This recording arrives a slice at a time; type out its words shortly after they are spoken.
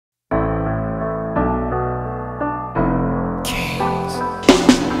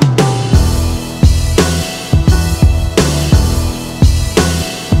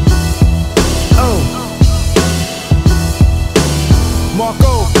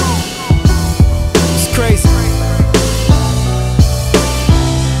crazy.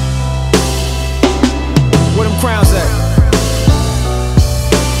 Where them crowns at?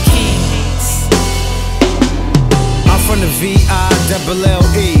 From the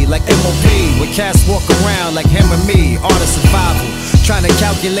V-I-double-L-E, like M.O.P. Where cats walk around like him and me, art of survival. Trying to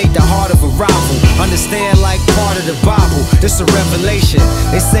calculate the heart of a rival. Understand like part of the Bible, it's a revelation.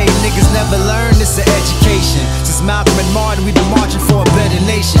 They say niggas never learn, it's an education. Since Malcolm and Martin, we've been marching for a better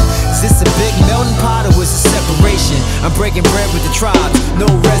nation. Is this a big melting pot or is it separation? I'm breaking bread with the tribes,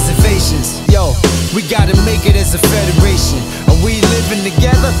 no reservations. Yo, we gotta make it as a federation. Are we living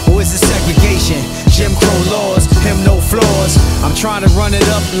together or is it segregation? Jim Crow laws, him no flaws. I'm trying to run it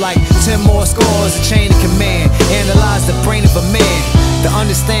up like 10 more scores. A chain of command, analyze the brain of a man that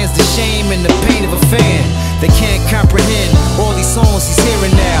understands the shame and the pain of a fan. They can't comprehend all these songs he's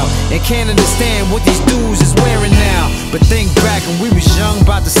hearing now, and can't understand what these dudes is wearing now. But think back when we was young,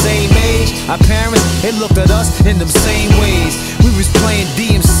 about the same age. Our parents, they looked at us in them same ways. We was playing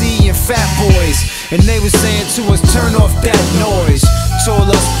DMC and Fat Boys, and they was saying to us, turn off that noise.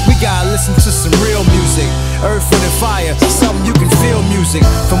 Told us we gotta listen to some real music. Earth, Wind and Fire, something you can feel music.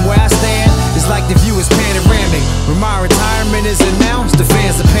 From where I stand, it's like the view is panoramic. When my retirement is announced, the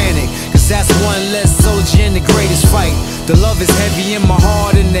fans are panic, cause that's one less soldier in the greatest fight. The love is heavy in my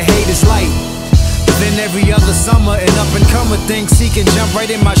heart and the hate is light. But then every other summer, an up-and-comer thinks he can jump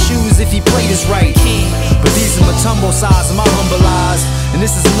right in my shoes if he played this right. But these are my tumble size, my humble eyes, and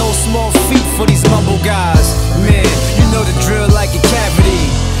this is no small feat for these mumble guys. Man, you know the drill like a cavity.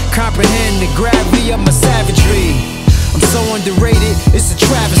 Comprehend the gravity of my savagery. I'm so underrated, it's a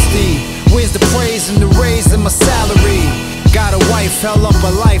travesty. Where's the praise and the raise in my salary? Got a wife, hell up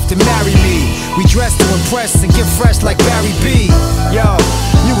a life to marry me. We dress to impress and get fresh like Barry B. Yo,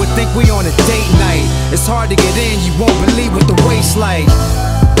 you would think we on a date night. It's hard to get in, you won't believe what the wait's like.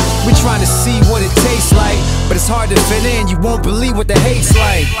 We trying to see what it tastes like, but it's hard to fit in, you won't believe what the hate's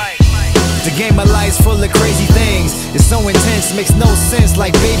like. The game of life's full of crazy things. It's so intense, makes no sense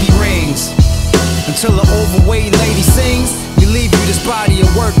like baby rings. Until an overweight lady sings, we leave you this body of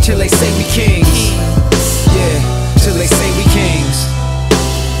work till they say we kings. Yeah, till they say we kings.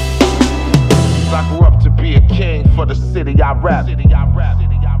 I grew up to be a king for the city I rap.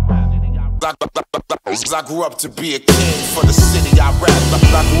 I grew up to be a king for the city I rap.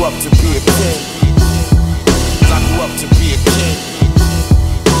 I grew up to be a king. I grew up to be a king.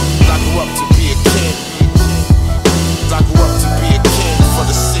 I grew up to be a king. I grew up to be a king for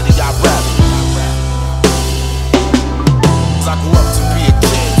the city I rap. I grew up to be a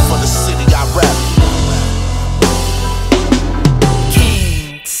king for the city I rap.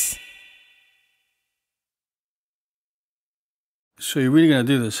 Kings. So you're really gonna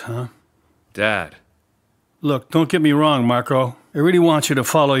do this, huh? Dad. Look, don't get me wrong, Marco. I really want you to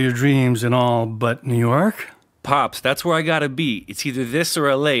follow your dreams and all, but New York? Pops, that's where I gotta be. It's either this or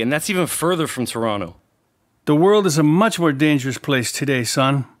LA, and that's even further from Toronto. The world is a much more dangerous place today,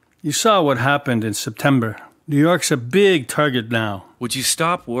 son. You saw what happened in September. New York's a big target now. Would you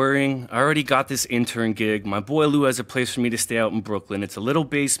stop worrying? I already got this intern gig. My boy Lou has a place for me to stay out in Brooklyn. It's a little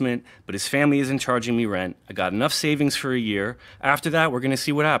basement, but his family isn't charging me rent. I got enough savings for a year. After that, we're gonna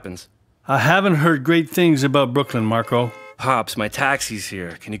see what happens. I haven't heard great things about Brooklyn, Marco. Pops, my taxi's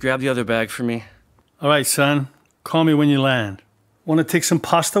here. Can you grab the other bag for me? All right, son. Call me when you land. Want to take some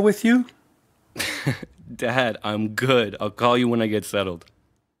pasta with you? Dad, I'm good. I'll call you when I get settled.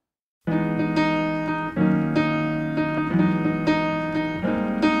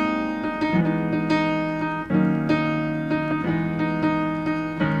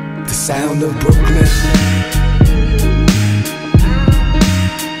 The sound of Brooklyn.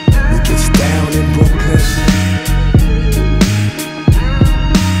 We get down in Brooklyn.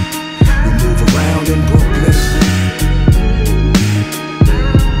 We move around in Brooklyn.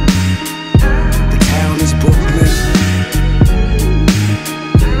 The town is Brooklyn.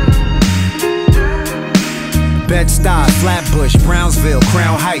 Bed-Stuy, Flatbush, Brownsville,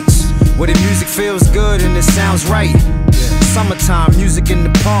 Crown Heights, where the music feels good and it sounds right. Summertime, music in the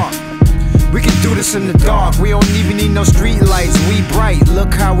park. We can do this in the dark. We don't even need no street lights. We bright,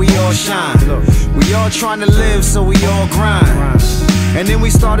 look how we all shine. We all trying to live, so we all grind. And then we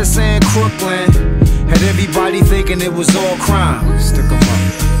started saying Crooklyn. Had everybody thinking it was all crime.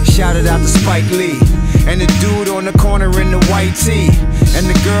 Shouted out to Spike Lee and the dude on the corner in the white tee, and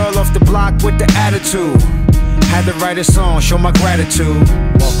the girl off the block with the attitude. Had to write a song, show my gratitude.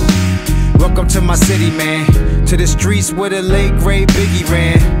 Welcome to my city, man. To the streets where the late great Biggie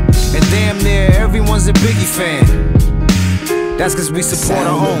ran. And damn near everyone's a Biggie fan. That's cause we support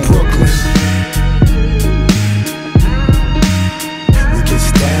our home Brooklyn. We get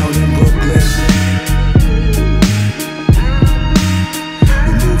down in Brooklyn.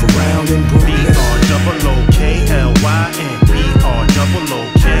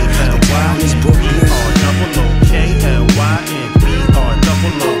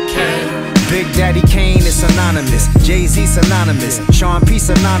 Patty Kane is synonymous, Jay-Z synonymous, Sean P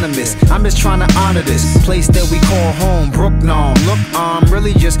synonymous. I'm just trying to honor this place that we call home, Brooklyn. Look, I'm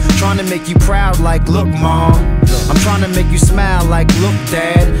really just trying to make you proud like, look, mom. I'm trying to make you smile like, look,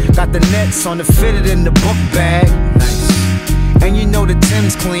 dad. Got the nets on the fitted in the book bag. Nice. And you know the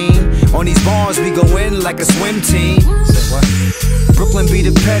Tim's clean. On these bars we go in like a swim team. Say what? Brooklyn be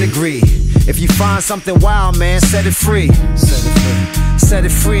the pedigree. If you find something wild, man, set it free. Set it free. Set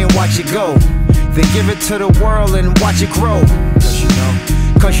it free and watch it go. Then give it to the world and watch it grow.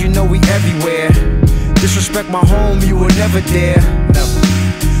 Cause you know we everywhere. Disrespect my home, you will never dare. Never.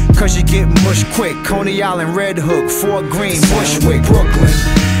 Cause you get mushed quick. Coney Island, Red Hook, Fort Greene, Bushwick, Brooklyn.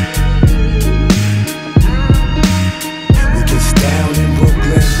 We get down in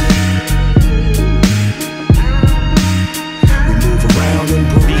Brooklyn. We move around in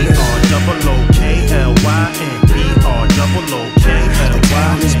Brooklyn. B-R-O-O-K-L-Y-N. B-R-O-O-K-L-Y-N.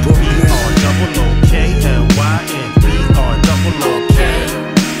 B-R-O-O-K-L-Y-N. B-R-O-O-K.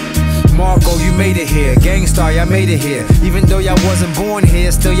 Marco, you made it here. Gangstar, y'all made it here. Even though y'all wasn't born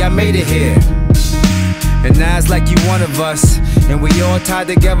here, still y'all made it here. And now it's like you one of us, and we all tied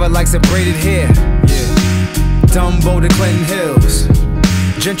together like some braided hair. Yeah. Dumbo to Clinton Hills,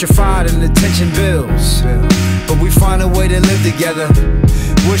 gentrified and attention bills. But we find a way to live together.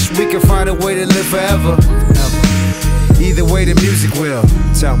 Wish we could find a way to live forever. Either way the music will.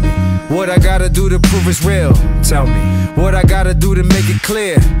 Tell me what I gotta do to prove it's real. Tell me what I gotta do to make it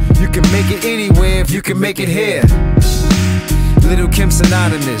clear. You can make it anywhere if you can make it here. Little Kim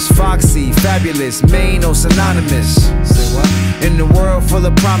synonymous, Foxy, fabulous, Maine or synonymous. Say what? In the world full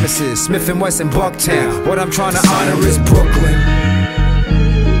of promises, Smif-N-Wessun, Bucktown. What I'm trying to honor is Brooklyn.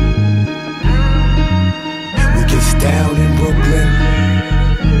 We get down in Brooklyn.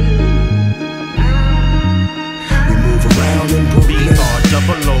 We move around in Brooklyn.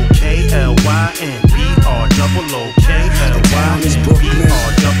 B-R-O-O-K-L-Y-N. B-R-O-O-K-L-Y-N.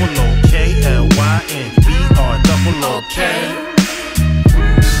 B-R-O-O-K-L-Y-N. B-R-O-O-K.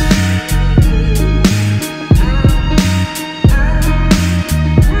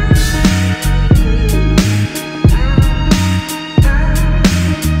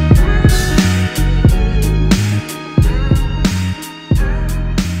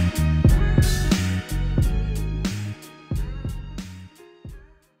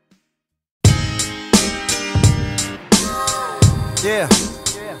 Yeah.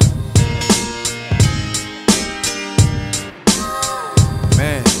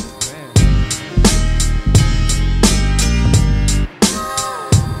 Man.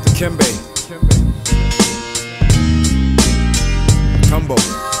 Dikembe. Tumbo.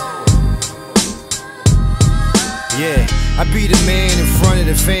 Yeah. I be the man in front of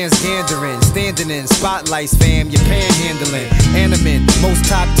the fans gandering, standing in spotlights, fam, you're panhandling. Animin, most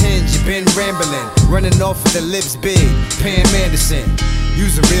top 10s, you been rambling, running off with the lips big, Pam Anderson.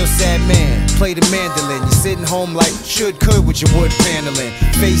 You's a real sad man, play the mandolin. You're sitting home like could with your wood paneling.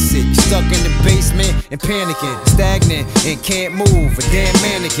 Face it, you're stuck in the basement and panicking, stagnant and can't move, a damn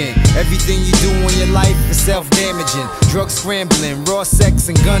mannequin. Everything you do in your life is self-damaging. Drug scrambling, raw sex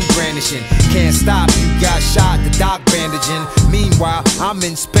and gun brandishing. Can't stop, you got shot, the doc bandaging. Meanwhile, I'm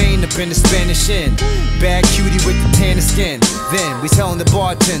in Spain up in the Spanish Inn. Bad cutie with the tanner skin. Then we telling the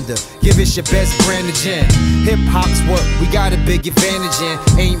bartender, give us your best brand of gin. Hip hop's what we got a big advantage in.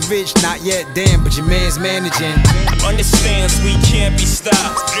 Ain't rich, not yet, damn, but your man's managing. Understands we can't be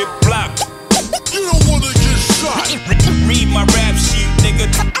stopped. Drip block. You don't wanna get shot. Read my rap sheet, nigga.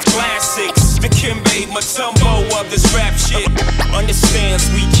 Classics. Dikembe, Mutombo of this rap shit. Understands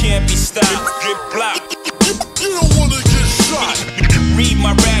we can't be stopped. Drip block. You don't wanna get shot. Read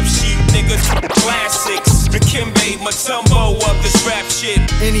my rap sheet, nigga. Classics. Dikembe, Mutombo of this rap shit.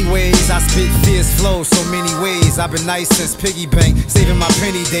 Anyways, I spit fierce flow so many ways. I've been nice since piggy bank, saving my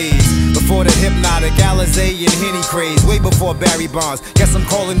penny days. Before the Hypnotic, Elzhi and Henny craze. Way before Barry Bonds, guess I'm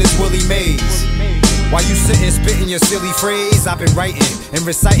calling this Willie Mays. While you sitting spitting your silly phrase, I've been writing and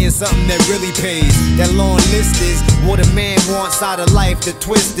reciting something that really pays. That long list is what a man wants out of life. The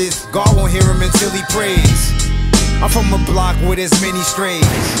twist is God won't hear him until he prays. I'm from a block with as many strays,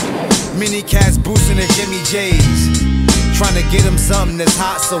 many cats boosting and Jimmy J's, trying to get them something that's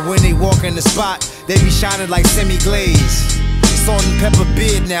hot, so when they walk in the spot, they be shining like semi-glaze. Salt and pepper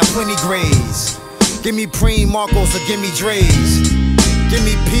beard now, plenty grays. Give me Preem Marcos or give me Dre's. Give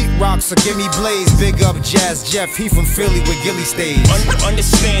me Pete Rocks or give me Blaze. Big up Jazz Jeff, he from Philly with Gilly stays.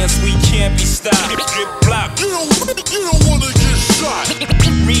 Understands we can't be stopped. Drip block. You don't wanna get shot.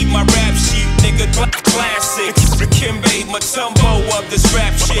 Read my rap sheet, nigga. Classics. Dikembe, Mutombo of this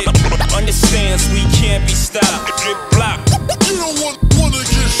rap shit. Understands we can't be stopped. Drip block. You don't wanna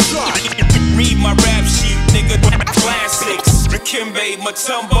get shot. Read my rap sheet, nigga. Classics. Kimbe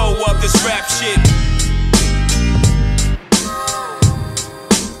Matumbo of this rap shit.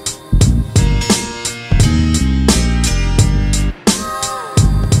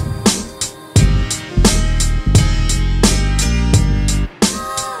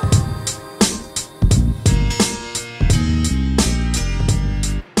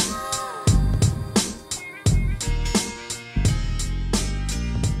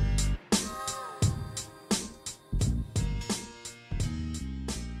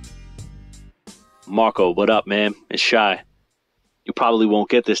 Marco, what up, man? It's Shy. You probably won't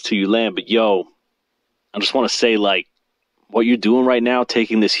get this till you land, but yo, I just want to say, like, what you're doing right now,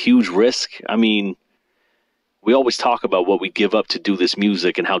 taking this huge risk, I mean, we always talk about what we give up to do this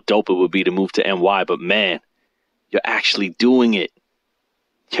music and how dope it would be to move to NY, but man, you're actually doing it.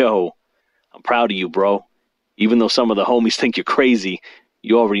 Yo, I'm proud of you, bro. Even though some of the homies think you're crazy,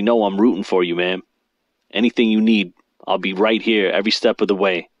 you already know I'm rooting for you, man. Anything you need, I'll be right here every step of the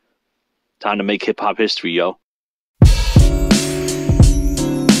way. Time to make hip-hop history, yo.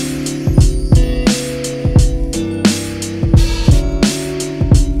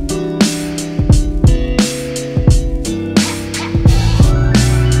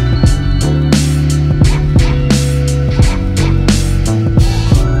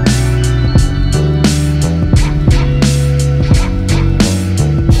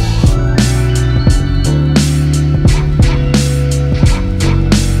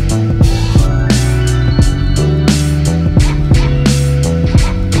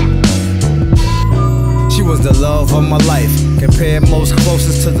 Of my life, compared most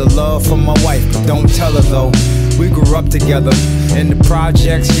closest to the love for my wife, but don't tell her though. We grew up together in the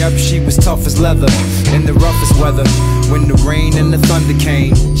projects, yep, she was tough as leather. In the roughest weather, when the rain and the thunder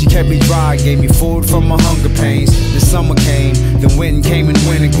came, she kept me dry, gave me food from my hunger pains. The summer came, the wind came and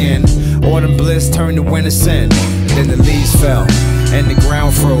went again. Autumn bliss turned to winter sin, and then the leaves fell and the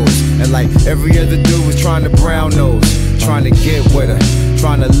ground froze. And like every other dude was trying to brown nose, trying to get with her,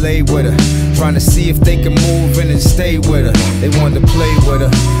 trying to lay with her, trying to see if they could move in and stay with her. They wanted to play with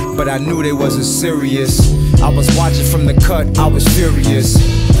her, but I knew they wasn't serious. I was watching from the cut, I was furious,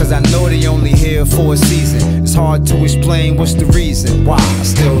 cause I know they only here for a season. It's hard to explain what's the reason why I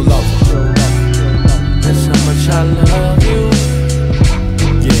still love her. That's how much I love you.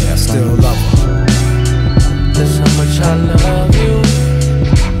 Yeah, I still love her. That's how much I love you.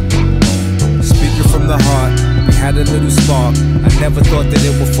 Speaking from the heart, we had a little spark. I never thought that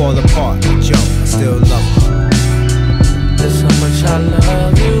it would fall apart. Yo, I still love her. That's how much I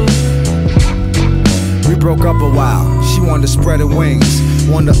love you. We broke up a while, she wanted to spread her wings,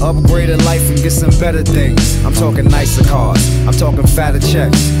 wanted to upgrade her life and get some better things. I'm talking nicer cars, I'm talking fatter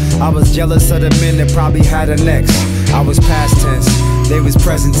checks. I was jealous of the men that probably had her next. I was past tense, they was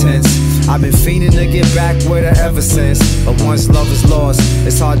present tense. I've been fiending to get back with her ever since. But once love is lost,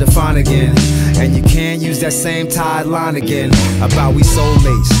 it's hard to find again. And you can't use that same tied line again about we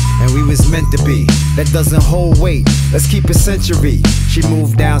soulmates and we was meant to be. That doesn't hold weight, let's keep it century. She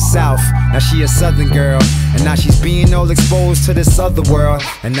moved down south, now she a southern girl. And now she's being all exposed to this other world.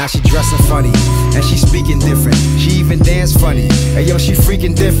 And now she dressing funny, and she speaking different. She even dance funny, and yo, she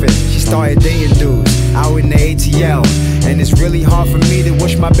freaking different. She started dating dudes out in the ATL. And it's really hard for me to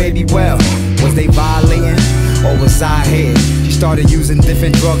wish my baby well. Was they violating, or was I here? She started using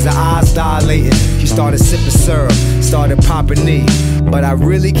different drugs, her eyes dilating. She started sipping syrup, started popping knee. But I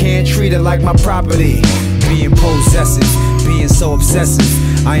really can't treat her like my property. Being possessive, being so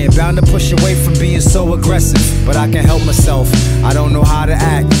obsessive. I ain't bound to push away from being so aggressive, but I can't help myself, I don't know how to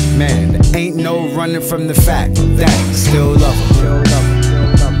act. Man, there ain't no running from the fact that I still love her.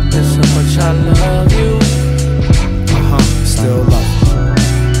 That's how much I love you. Still love her.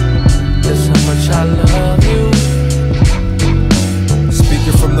 That's how much I love you.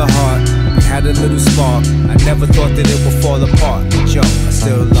 Speaking from the heart, we had a little spark. I never thought that it would fall apart. Yo, I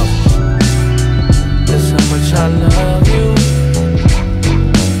still love her. That's how much I love you.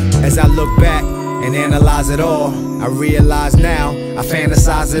 As I look back and analyze it all, I realize now I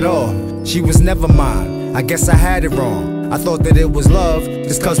fantasize it all. She was never mine, I guess I had it wrong. I thought that it was love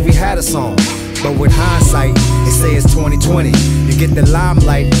just cause we had a song. But with hindsight, they say it's 2020. You get the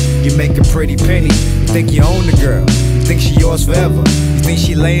limelight, you make a pretty penny. You think you own the girl, you think she yours forever. You think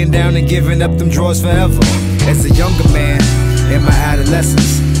she laying down and giving up them drawers forever. As a younger man, in my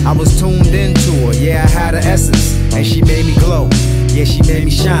adolescence, I was tuned into her, yeah, I had her essence. And she made me glow, yeah, she made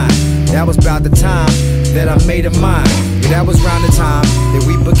me shine. That was about the time that I made of mine. Yeah, that was around the time that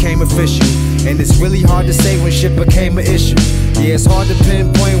we became official. And it's really hard to say when shit became an issue. Yeah, it's hard to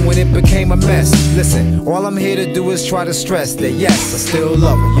pinpoint when it became a mess. Listen, all I'm here to do is try to stress that yes, I still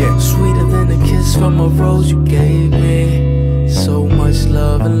love her, yeah. Sweeter than a kiss from a rose you gave me. So much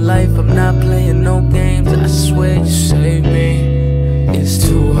love in life, I'm not playing no games. I swear you saved me. It's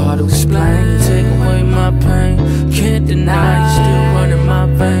too hard to explain, you take away my pain. Can't deny you still running my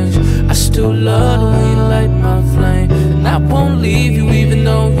veins. I still love the way you light my flame. And I won't leave you even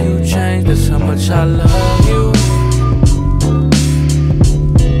though you changed. That's how much I love you.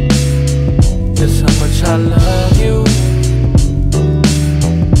 That's how much I love you.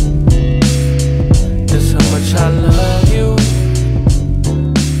 That's how much I love you.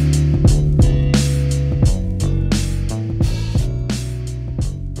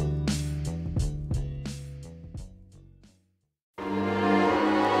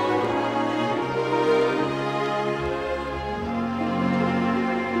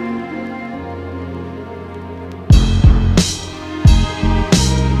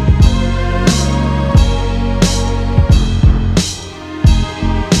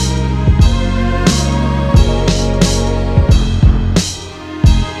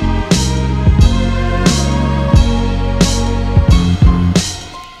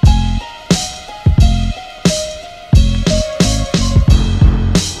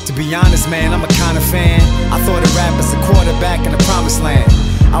 Man, I'm a kind of fan. I thought of rap as a quarterback in the promised land.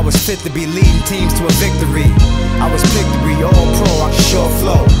 I was fit to be leading teams to a victory. I was picked to be all pro, I can sure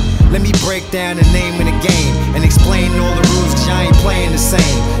flow. Let me break down the name of the game and explain all the rules, cause y'all ain't playing the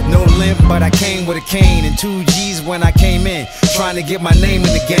same. No limp, but I came with a cane and 2 G's when I came in, trying to get my name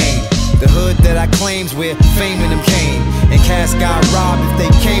in the game. The hood that I claim's where fame in them came, and cats got robbed if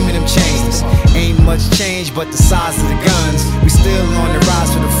they came in them chains. Ain't much change but the size of the guns. We still on the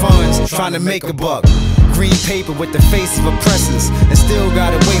rise for the funds, trying to make a buck. Green paper with the face of oppressors, and still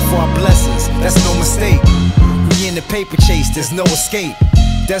gotta wait for our blessings. That's no mistake. We in the paper chase, there's no escape.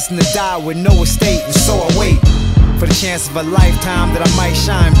 Destined to die with no estate, and so I wait for the chance of a lifetime that I might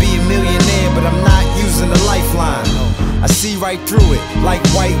shine. Be a millionaire, but I'm not using the lifeline. I see right through it, like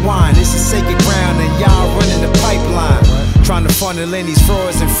white wine. This is sacred ground and y'all running the pipeline. Trying to funnel in these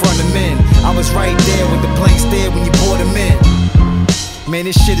frauds in front of men. I was right there with the blank stare when you brought them in. Man,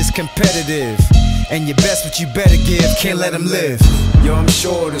 this shit is competitive, and your best what you better give, can't let them live. Yo, I'm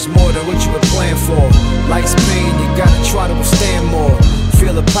sure there's more than what you were playing for. Life's pain, you gotta try to withstand more.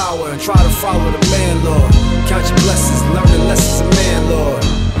 Feel the power and try to follow the landlord. Count your blessings, learn the lessons of man, Lord.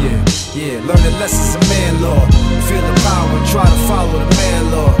 Yeah, learn the lessons of man, Lord. Feel the power and try to follow the man,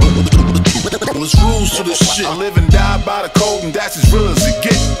 Lord. There's rules to this shit. I live and die by the code, and that's as real as it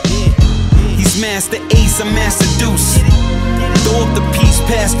gets. He's Master Ace, I'm Master Deuce. Throw up the piece,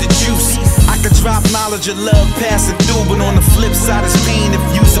 pass the juice. I could drop knowledge of love passing through, but on the flip side is pain if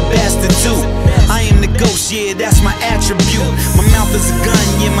you's a bastard too. I am the ghost, yeah, that's my attribute. My mouth is a gun,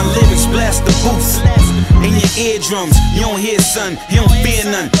 yeah, my lyrics blast the booth. In your eardrums, you don't hear son, you don't fear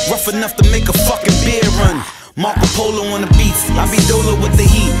none. Rough enough to make a fucking beer run. Marco Polo on the beats, I be dolo with the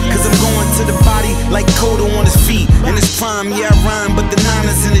heat, cause I'm going to the body like Kodo on his feet. In his prime, yeah I rhyme, but the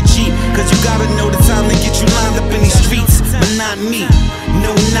 9's in the Jeep. Cause you gotta know the time to get you lined up in these streets. But not me,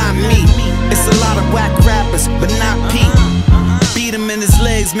 no not me. It's a lot of whack rappers, but not Pete. Beat him in his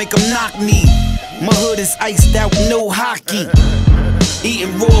legs, make him knock me. My hood is iced out, no hockey.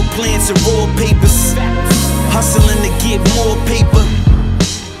 Eating raw plants and raw papers. Hustling to get more paper.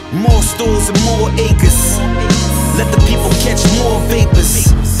 More stores and more acres. Let the people catch more vapors.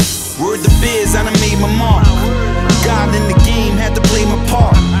 Word to biz, I done made my mark. God in the game, had to play my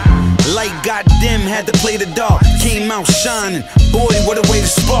part. Light got dim, had to play the dark. Came out shining, boy, what a way to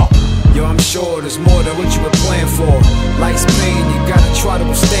spark. Yo, I'm sure there's more than what you were playing for. Life's pain, you gotta try to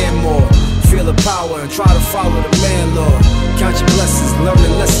withstand more. Feel the power and try to follow the man, Lord. Count your blessings, learn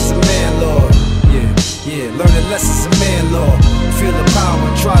the lessons of man, Lord. Yeah, learn the lessons of man, Lord. Feel the power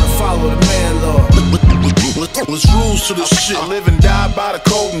and try to follow the man, Lord. There's rules to this shit. I live and die by the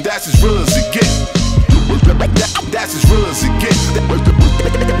code, and that's as real as it gets. That's as real as it gets.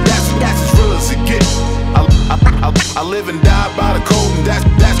 That's as real as it gets. I live and die by the code, and that's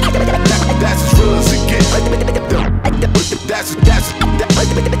as real as it gets.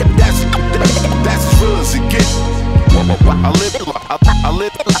 That's as real as it gets.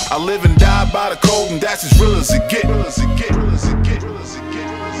 I live and die by the code, and that's as real as it gets.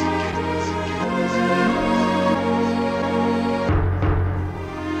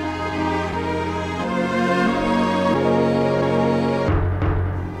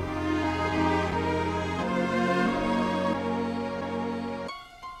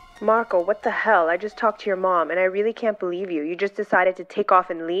 Marco, what the hell? I just talked to your mom, and I really can't believe you. You just decided to take off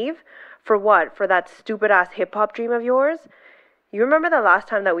and leave? For what? For that stupid-ass hip-hop dream of yours? You remember the last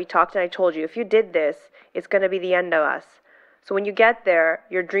time that we talked and I told you, if you did this, it's gonna be the end of us. So when you get there,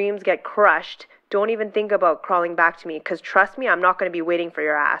 your dreams get crushed. Don't even think about crawling back to me, because trust me, I'm not gonna be waiting for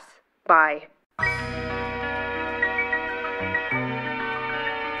your ass. Bye.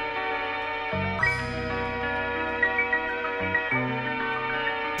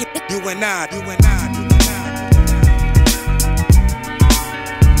 You and I. You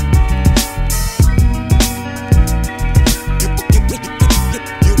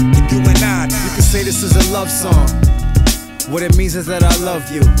can say this is a love song. What it means is that I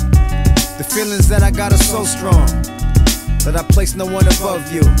love you. The feelings that I got are so strong that I place no one above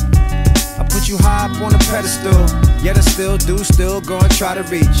you. I put you high up on a pedestal, yet I still go and try to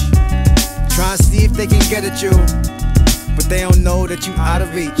reach. Try and see if they can get at you, but they don't know that you out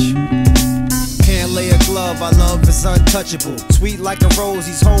of reach. Can't lay a glove, our love is untouchable. Sweet like a rose,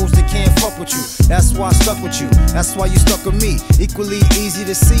 these hoes that can't fuck with you. That's why I stuck with you, that's why you stuck with me. Equally easy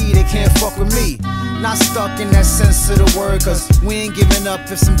to see, they can't fuck with me. Not stuck in that sense of the word, cause we ain't giving up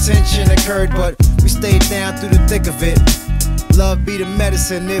if some tension occurred, but we stayed down through the thick of it. Love be the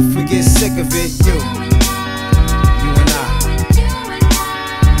medicine if we get sick of it. You and I.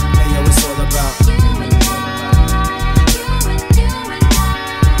 Hey yo, it's all about.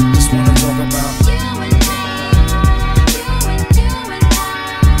 Just wanna talk about.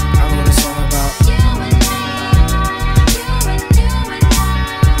 I wrote a song about.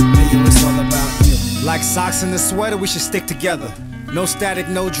 Hey yo, it's all about you. Like socks in the sweater, we should stick together. No static,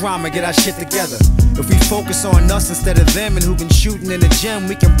 no drama, get our shit together. If we focus on us instead of them and who been shooting in the gym,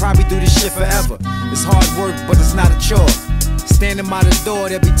 we can probably do this shit forever. It's hard work, but it's not a chore. Standing by the door,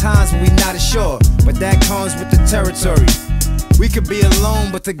 there'll be times when we not as sure, but that comes with the territory. We could be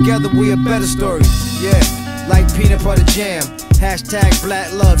alone, but together we a better story. Yeah, like peanut butter jam. Hashtag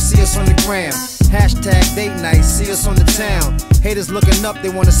black love, see us on the gram. Hashtag date night, see us on the town. Haters looking up, they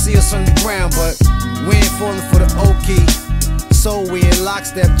wanna see us on the ground, but we ain't falling for the O-key. So we in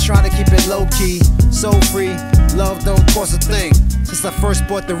lockstep, trying to keep it low-key. So free, love don't cost a thing. Since I first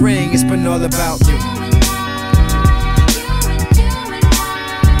bought the ring, it's been all about you.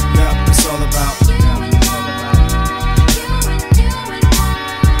 Yeah, it's all about.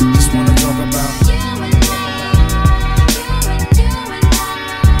 Just wanna talk about.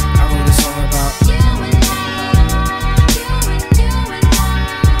 I wrote a song about.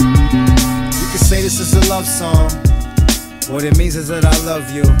 You can say this is a love song. What it means is that I love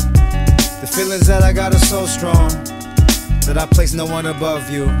you. The feelings that I got are so strong that I place no one above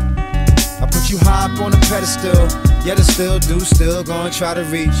you. I put you high up on a pedestal, yet I still gonna try to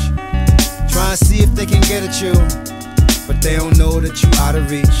reach. Try and see if they can get at you, but they don't know that you out of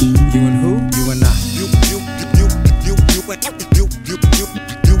reach. You and who? You and I. You and I.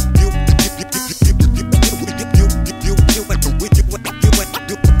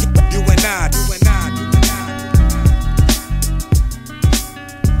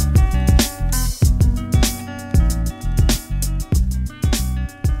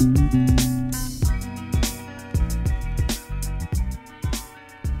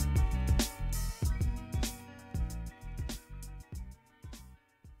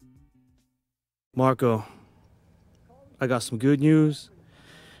 Marco, I got some good news,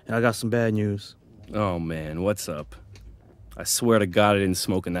 and I got some bad news. Oh man, what's up? I swear to God I didn't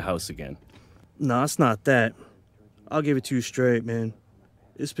smoke in the house again. Nah, it's not that. I'll give it to you straight, man.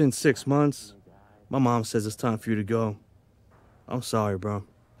 It's been 6 months. My mom says it's time for you to go. I'm sorry, bro.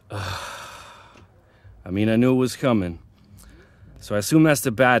 I mean, I knew it was coming. So I assume that's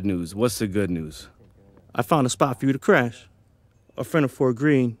the bad news. What's the good news? I found a spot for you to crash. A friend of Fort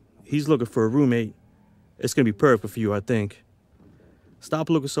Greene, he's looking for a roommate. It's gonna be perfect for you, I think.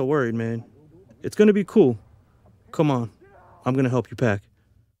 Stop looking so worried, man. It's gonna be cool. Come on, I'm gonna help you pack.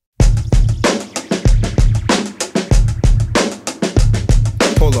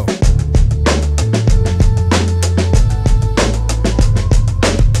 Polo.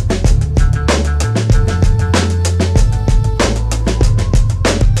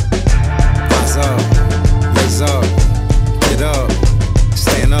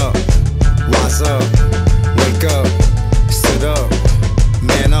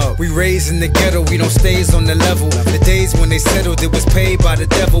 in the ghetto, we don't stays on the level. The days when they settled, it was paid by the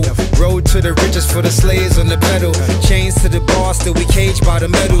devil. Road to the riches for the slaves on the pedal. Chains to the bar, still we caged by the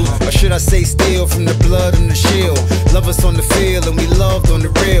metal. Or should I say steal from the blood and the shield? Love us on the field and we loved on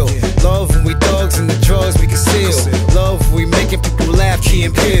the real. Love when we thugs and the drugs we conceal. Love when we making people laugh, key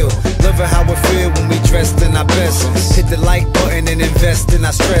and peel. Love it how it feel when we dressed in our best. Hit the like button and invest in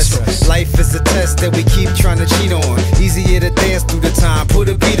our stress. Life is a test that we keep trying to cheat on. Easier to dance through the time, put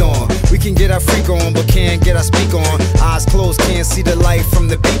a beat on. We can get our freak on, but can't get our speak on. Eyes closed, can't see the light from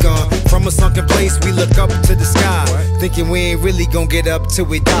the beacon. From a sunken place, we look up to the sky, thinking we ain't really gon' get up till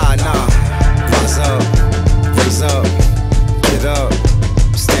we die. Nah, rise up, raise up, get up,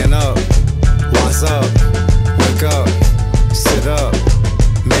 stand up, wise up, wake up, sit up,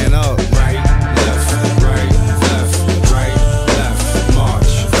 man up. Right, left, right, left, right, left,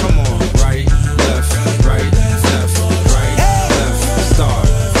 march. Come on, right, left, right, left, right, left, start.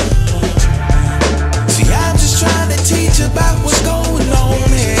 See, I'm just trying to teach about what's going on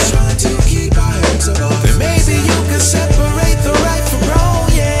here. Trying to keep our heads above. And maybe you can separate the right from wrong,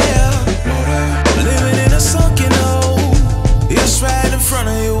 yeah. Living in a sunken hole, it's right in front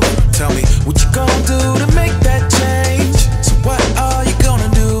of you. Tell me what you gonna do to make that change. So what are you gonna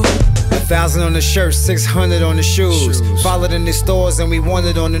do? 1,000 on the shirt, 600 on the shoes. Followed in the stores and we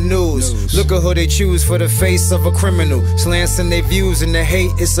wanted on the news. Look at who they choose for the face of a criminal. Slants in their views and the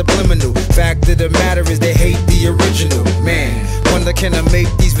hate is subliminal. Fact of the matter is they hate the original. Man, wonder can I make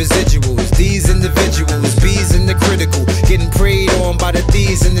these residuals? These individuals, bees in the critical. Getting preyed on by the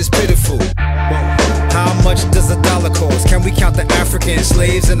thieves and it's pitiful. How much does a dollar cost? Can we count the African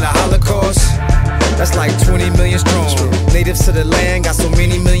slaves in the Holocaust? That's like 20 million strong. Natives to the land, got so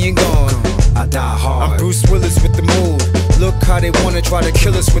many million gone. I die hard. I'm Bruce Willis with the move. Look how they wanna try to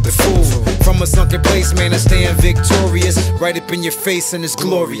kill us with the fool. From a sunken place, man, I stand victorious. Right up in your face and it's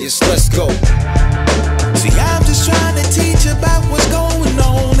glorious. Let's go. See, I'm just trying to teach about what's going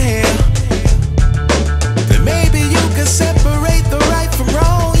on here. Then maybe you can separate the right from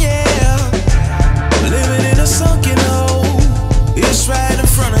wrong, yeah. Living in a sunken hole, it's right in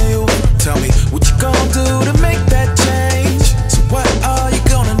front of you. Tell me what you gonna do to make that change. So what are you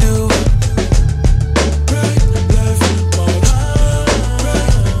gonna do? Right, left, march. Right, left,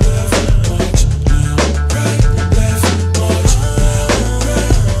 march. Right, left, march.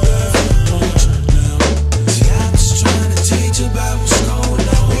 Right, left, march. See, I'm just trying to teach about what's going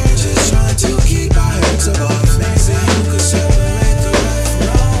on. We're just trying to keep our heads above. Maybe you can separate the right from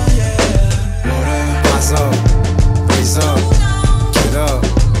wrong, yeah. Rise up, raise up, get up,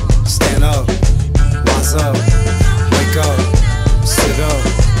 stand up, wise up, wake up, sit up,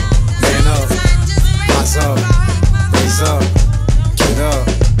 man up. Rise up, raise up, get up,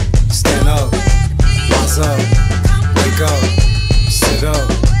 stand up, wise up, wake up, sit up,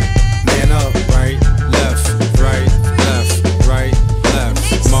 man up. Right, left, right, left, right,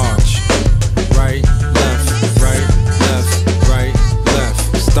 left, march. Right, left, right, left, right,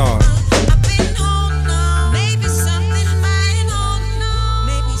 left, start.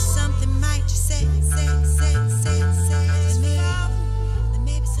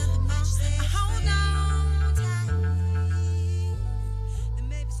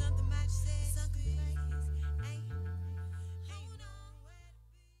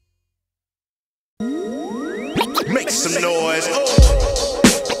 Make some noise.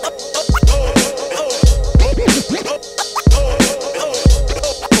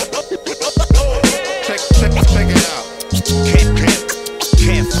 Check it out.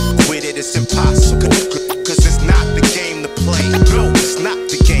 Can't with it, it's impossible. Cause it's not the game to play. No, it's not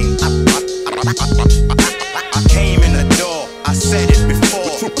the game. I came in the door, I said it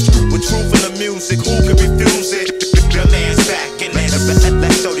before. With truth in the music, who could refuse it? Your man's back and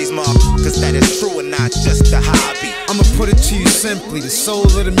let's show these marks. Cause that is true and not just a hobby. I'ma put it to you simply, the soul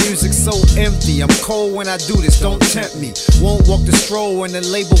of the music so empty. I'm cold when I do this, don't tempt me. Won't walk the stroll and the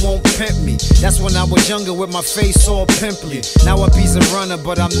label won't pimp me. That's when I was younger with my face all pimply. Now I be's a runner,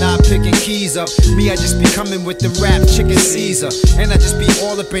 but I'm not picking keys up. Me, I just be coming with the rap chicken Caesar. And I just be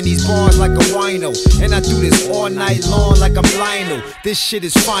all up in these bars like a wino. And I do this all night long like I'm Lionel. This shit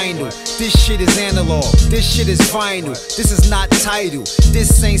is final, this shit is analog, this shit is vinyl. This is not Tidal,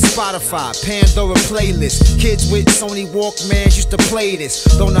 this ain't Spotify, Pandora playlist. Kids with Sony Walkmans used to play this.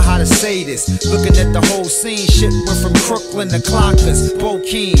 Don't know how to say this. Looking at the whole scene, shit went from Brooklyn to Clockers,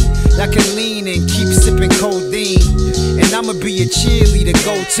 Bokeen. Y'all can lean and keep sipping codeine. And I'ma be a cheerleader,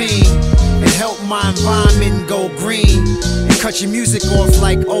 go team. And help my environment go green. And Cut your music off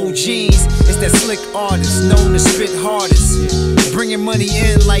like OGs. It's that slick artist known to spit hardest. Bringing money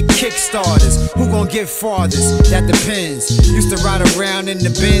in like Kickstarters. Who gon' get farthest? That depends. Used to ride around in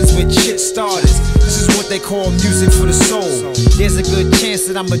the Benz with shit starters. This is what they call music for the soul. There's a good chance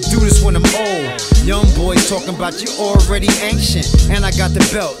that I'ma do this when I'm old. Young boys talking about you already ancient. And I got the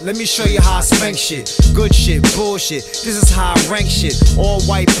belt, let me show you how I spank shit. Good shit, bullshit, this is how I rank shit. All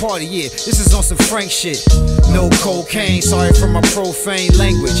white party, yeah, this is on some Frank shit. No cocaine, sorry for my profane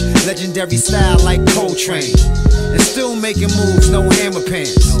language. Legendary style like Coltrane. And still making moves, no hammer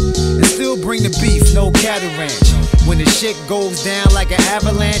pants. And still bring the beef, no cattle ranch. When the shit goes down like an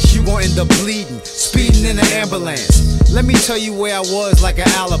avalanche, you gon' end up bleeding, speeding in an ambulance. Let me tell you where I was like an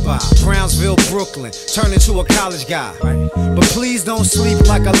alibi. Brownsville, Brooklyn, turned into a college guy. But please don't sleep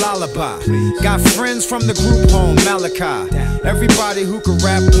like a lullaby. Got friends from the group home, Malachi. Everybody who can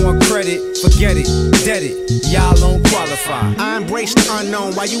rap on credit, forget it, dead it, y'all don't qualify. I embraced the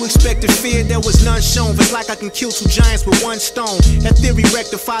unknown. While you expected fear, there was none shown. It's like I can kill two giants with one stone. That theory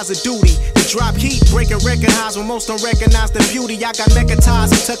rectifies a duty. The drop heat, breaking record highs when most don't recognize the beauty. I got mecha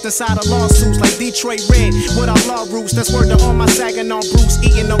ties and tucked inside of lawsuits like Detroit Red. With our law roots, that's word to all my sagging on Bruce.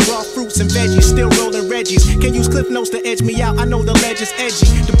 Eating no raw fruits and veggies, still rolling Reggies. Can use cliff notes to edge me out. I know the ledge is edgy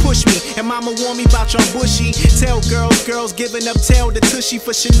to push me. And mama warn me about your bushy. Tell girls giving up tail to Tushy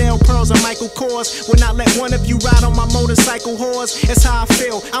for Chanel pearls and Michael Kors. Will not let one of you ride on my motorcycle horse. That's how I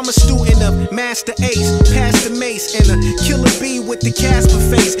feel. I'm a student of Master Ace, past the mace, and a killer bee with the Casper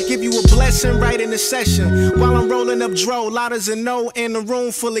face. Give you a blessing right in the session while I'm rolling up dro, loud as a no in a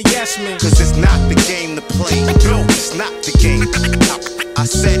room full of yes men. Cause it's not the game to play. No, it's not the game. I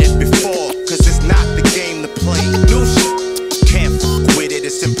said it before, cause it's not the game to play. No shit, can't fuck with it,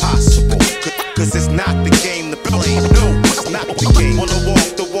 it's impossible. Cause it's not the game to play. No, it's not the game. Wanna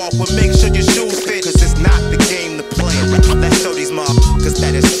walk the walk, but make sure your shoes fit. Cause it's not the game to play. Let's show these motherfuckers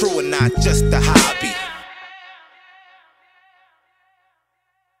that it's true and not just a hobby.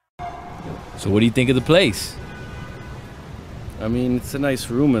 So what do you think of the place? I mean, it's a nice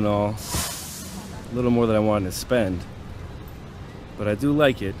room and all. A little more than I wanted to spend. But I do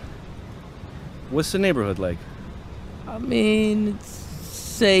like it. What's the neighborhood like? I mean, it's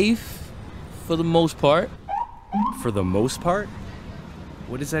safe for the most part. For the most part?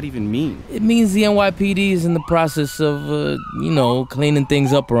 What does that even mean? It means the NYPD is in the process of, cleaning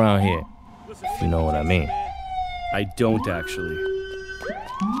things up around here. If you know what I mean. I don't actually.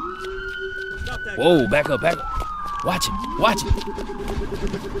 Whoa, back up. Watch it.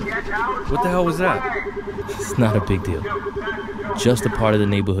 What the hell was that? It's not a big deal. Just a part of the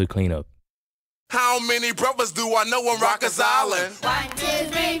neighborhood cleanup. How many brothers do I know on Rikers Island? 1, 2,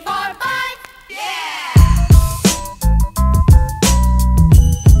 3, 4, 5. Yeah!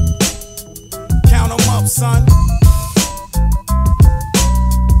 Count 'em up, son.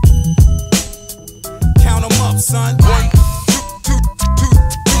 Count 'em up, son. 1, 2,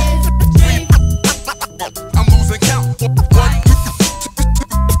 3. I'm losing count. 1, 2,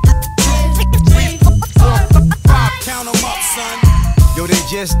 3, 4, 5. Count 'em up, son. Yo, they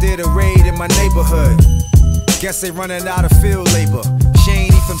just did a raid in my neighborhood. Guess they running out of field labor.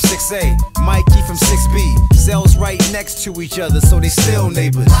 Shaney from 6A, Mikey from 6B. Cells right next to each other, so they still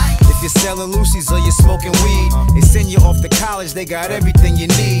neighbors. If you're selling Lucy's or you're smoking weed, they send you off to college, they got everything you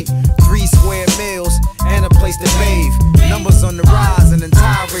need. 3 square meals and a place to bathe. Numbers on the rise, an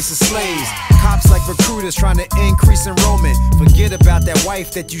entire race of slaves. Cops like recruiters trying to increase enrollment. Forget about that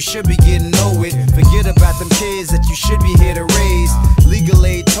wife that you should be getting low with. Forget about them kids that you should be here to raise. Legal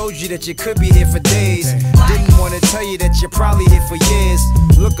aid told you that you could be here for days. Didn't want to tell you that you're probably here for years.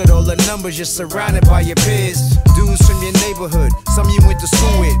 Look at all the numbers, you're surrounded by your peers. Dudes from your neighborhood, some you went to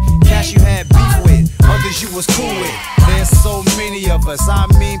school with. Cash you had beef with, others you was cool with. There's so many of us, I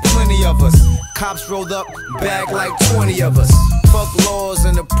mean plenty of us. Cops rolled up, bagged like 20 of us. Fuck laws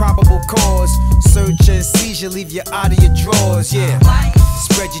and a probable cause. Search and seizure, leave you out of your drawers, yeah.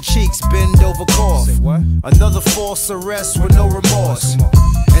 Spread your cheeks, bend over, cough. Another false arrest with no remorse.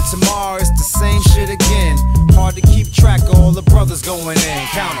 And tomorrow it's the same shit again. Hard to keep track of all the brothers going in.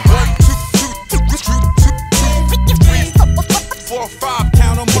 Count 'em. 1, 2, 3, 4, 5.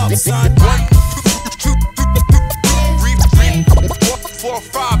 Count 'em up, son. 1, 2, 3, 4,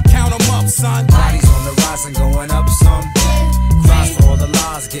 5. Count 'em up, son. Bodies on the rise and going up some. Cries for all the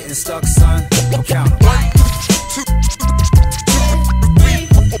lies getting stuck, son. Count 'em. 1, 2, 3,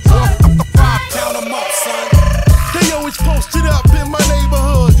 4, 5. Count 'em up, son. They always posted up in my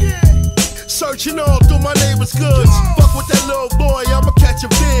neighborhood, searching all through my neighbor's goods. Fuck with that little boy, I'ma catch a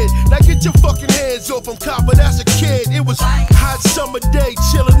vid. Now get your fucking hands off him, copper, that's a kid. It was hot summer day,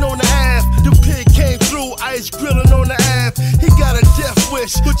 chilling on the Ave. The pig came through, ice grilling on the Ave.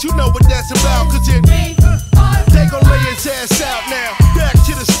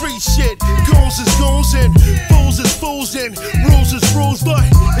 the street shit. Goons is goons and fools is fools and rules is rules, but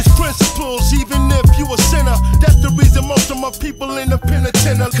it's principles. Even if you a sinner, that's the reason most of my people in the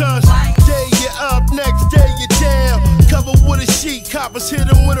penitentiary. Cause day you're up, next day you're down. Covered with a sheet, coppers hit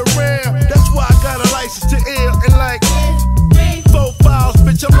them with a round. That's why I got a license to ill and like 4 files,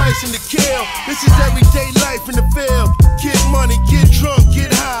 bitch, I'm licensed to kill. This is everyday life in the field. Get money, get drunk, get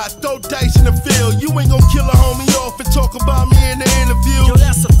high, throw dice in the field. You ain't gon' kill a homie off and talk about me in the interview. Yo,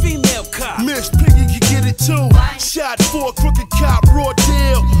 that's a female cop. Miss Piggy can get it too. Shot for a crooked cop, raw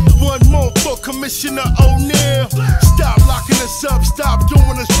deal. 1 more for Commissioner O'Neal. Stop locking us up, stop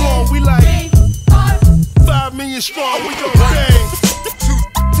doing us wrong. We like 5 million strong, we gon' bang.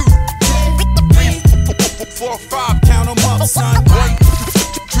 4, 5, count 'em up, son. 1,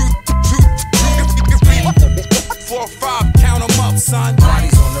 2, 3, 4, 5, count 'em up, son.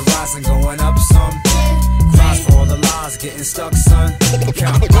 Bodies on the rise and going up some. Cries for all the lies getting stuck, son.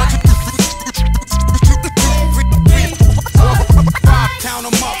 Count 1, 2, 3, 4, 5, count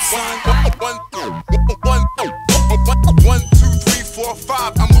 'em up, son. 1, 2, 3, 4,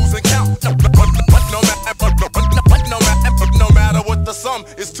 5, I'm losing count. No matter what the sum,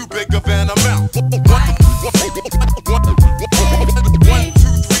 it's too big of an amount. 1,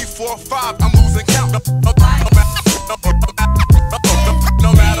 2, 3, 4, 5, I'm losing count.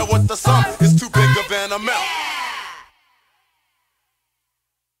 No matter what the sum, it's too big of an amount.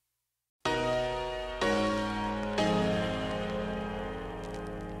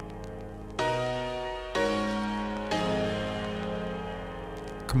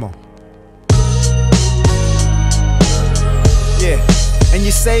 Come on. Yeah, and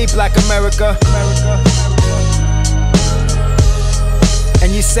you say Black America,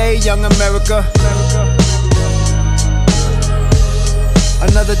 and you say Young America.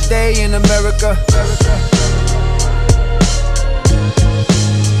 Another day in America.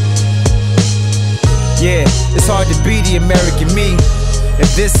 Yeah, it's hard to be the American me.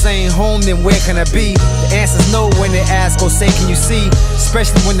 If this ain't home, then where can I be? The answer's no when they ask, oh say can you see?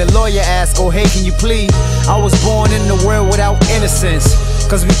 Especially when the lawyer asks, oh hey can you plead? I was born in the world without innocence,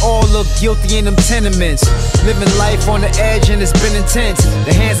 cause we all look guilty in them tenements. Living life on the edge and it's been intense.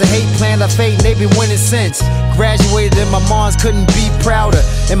 The hands of hate planned our fate and they been winning since. Graduated and my moms couldn't be prouder.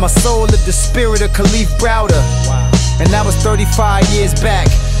 And my soul lived the spirit of Khalif Browder. And that was 35 years back.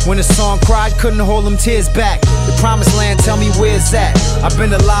 When the song cried, couldn't hold them tears back. The promised land, tell me where's that? I've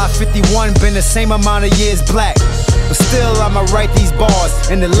been alive 51, been the same amount of years black. But still I'ma write these bars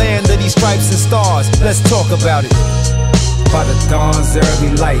in the land of these stripes and stars. Let's talk about it. By the dawn's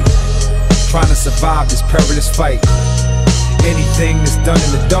early light, trying to survive this perilous fight. Anything that's done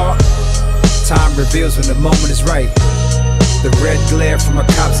in the dark, time reveals when the moment is right. The red glare from a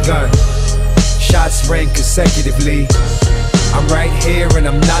cop's gun, shots rang consecutively. I'm right here and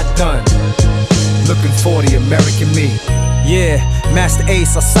I'm not done, looking for the American me. Yeah, Master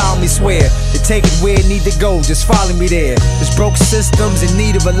Ace, I solemnly swear to take it where it need to go, just follow me there. This broke system's in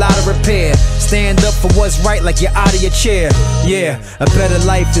need of a lot of repair. Stand up for what's right like you're out of your chair. Yeah, a better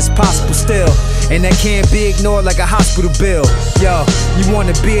life is possible still, and that can't be ignored like a hospital bill. Yo, you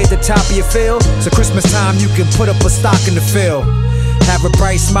wanna be at the top of your field? So Christmas time you can put up a stock in the field. Have a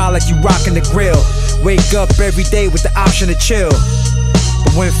bright smile like you rockin' the grill. Wake up every day with the option to chill.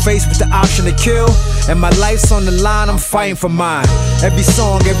 But when faced with the option to kill, and my life's on the line, I'm fighting for mine. Every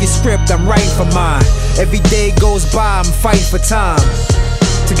song, every script, I'm writing for mine. Every day goes by, I'm fighting for time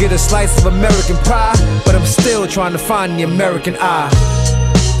to get a slice of American pie, but I'm still trying to find the American eye.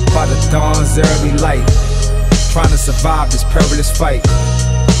 By the dawn's early light, trying to survive this perilous fight.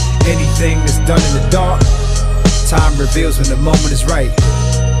 Anything that's done in the dark, time reveals when the moment is right.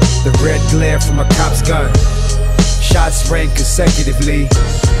 The red glare from a cop's gun, shots rang consecutively.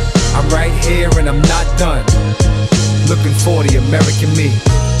 I'm right here and I'm not done, looking for the American me.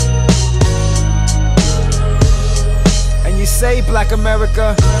 And you say Black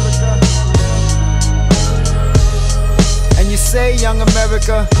America, and you say Young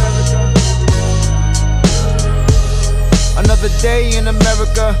America. Another day in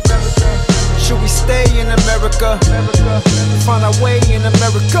America. Should we stay in America? Find our way in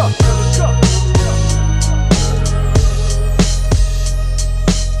America.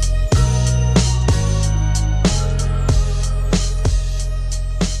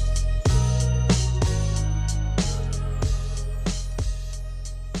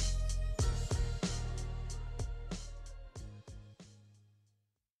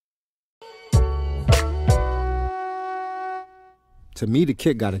 To me, the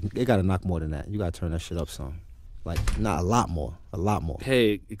kick it gotta knock more than that. You gotta turn that shit up some. Like, not a lot more. A lot more.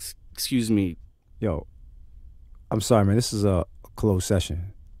 Hey, excuse me. Yo, I'm sorry, man. This is a closed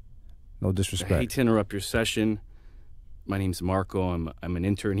session. No disrespect. I hate to interrupt your session. My name's Marco. I'm an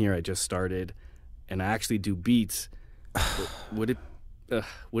intern here. I just started, and I actually do beats. Would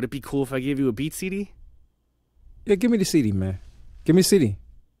it be cool if I gave you a beat CD? Yeah, give me the CD, man. Give me the CD.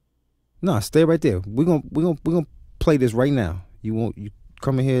 Nah, stay right there. We're gonna play this right now. You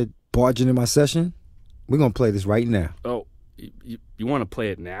come in here barging in my session? We're gonna play this right now. Oh, you want to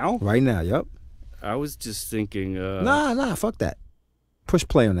play it now? Right now, yup. I was just thinking, Nah, fuck that. Push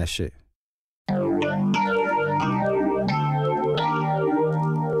play on that shit.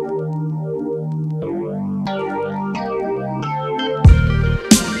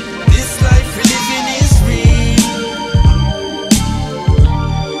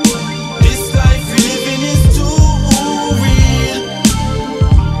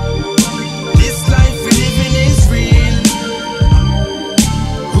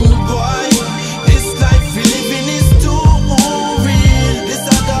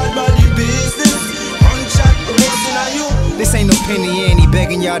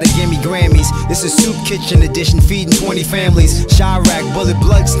 Begging y'all to give me Grammys. This is Soup Kitchen edition, feeding 20 families. Chirac, bullet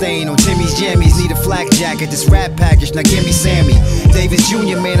blood stain on Timmy's jammies. Need a flak jacket, this rap package, now give me Sammy. Davis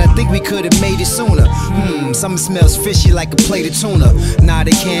Jr., man, I think we could've made it sooner. Something smells fishy like a plate of tuna. Nah,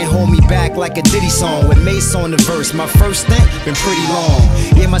 they can't hold me back like a Diddy song with Mace on the verse. My first stint been pretty long.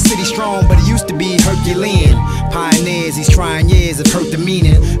 Yeah, my city strong, but it used to be Herculean. Pioneers, these trying years have hurt the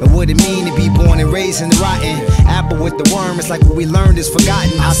meaning of what it mean to be born and raised in the rotten apple with the worm. It's like what we learned is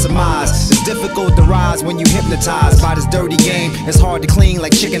forgotten. I surmise it's difficult to rise when you hypnotized by this dirty game. It's hard to clean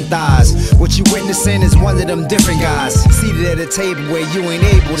like chicken thighs. What you witnessing is one of them different guys seated at a table where you ain't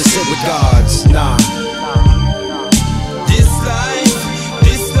able to sit with gods. Nah. This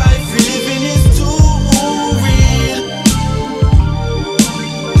life we living is too real.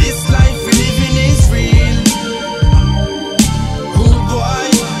 This life we living is real. Good boy,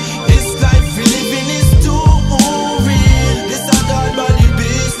 this life we living is too real. This a God body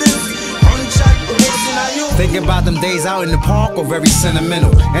business. Uncheck what's in you. Think about them days out in the park are very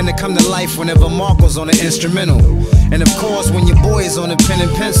sentimental, and they come to life whenever Marco's on the instrumental. And of course, when your boy is on a pen and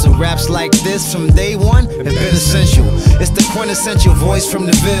pencil, raps like this from day one have been essential. It's the quintessential voice from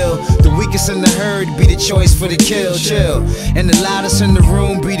the Ville. The weakest in the herd be the choice for the kill, chill. And the loudest in the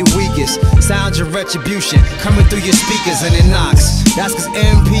room be the weakest. Sounds of retribution coming through your speakers and it knocks. That's cause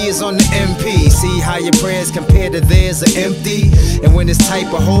MP is on the MP. See how your prayers compared to theirs are empty. And when this type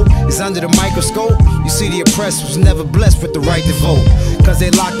of hope is under the microscope, you see the oppressed was never blessed with the right to vote. Cause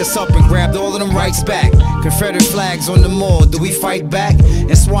they locked us up and grabbed all of them rights back. Confederate flags on the mall, do we fight back?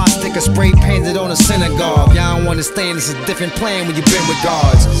 And swastika spray painted on a synagogue. Y'all don't understand, it's a different plan when you've been with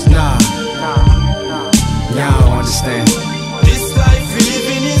guards. Nah, y'all don't understand. This life we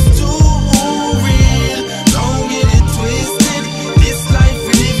living is too real. Don't get it twisted. This life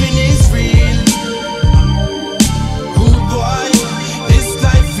we living is real. Good boy, this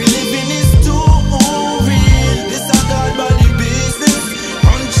life we living is too real. This a God body business.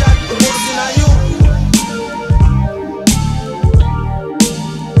 Uncheck what's in you.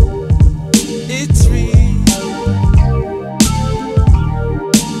 It's real.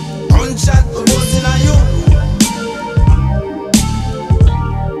 Uncheck what's in you.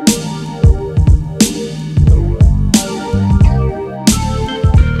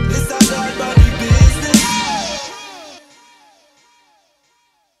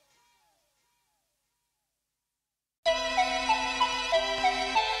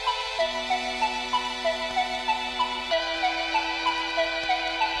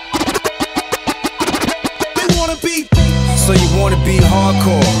 So you wanna be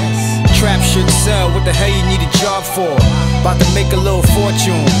hardcore? Trap shouldn't sell, what the hell you need a job for? About to make a little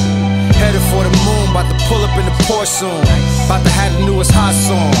fortune, headed for the moon, about to pull up in the Porsche soon. About to have the newest hot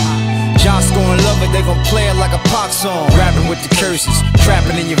song. Josh gon' love it, they gon' play it like a pop song. Rapping with the curses,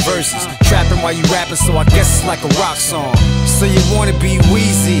 trapping in your verses, trapping while you rapping, so I guess it's like a rock song. So you wanna be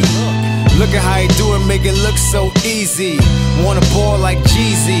Wheezy? Look at how you do it, make it look so easy. Wanna ball like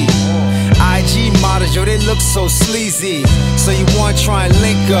Jeezy? IG models, yo, they look so sleazy. So you wanna try and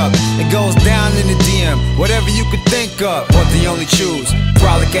link up? It goes down in the DM, whatever you could think of. But they only choose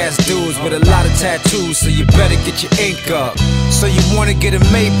brolic ass dudes with a lot of tattoos, so you better get your ink up. So you wanna get a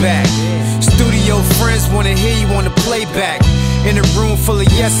Maybach? Studio friends wanna hear you on the playback. In a room full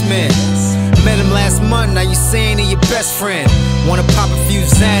of yes men. Met him last month, now you saying he your best friend. Wanna pop a few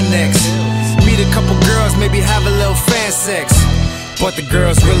Xanax, meet a couple girls, maybe have a little fan sex. But the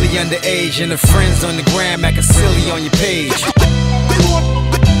girl's really underage, and the friends on the gram acting silly on your page.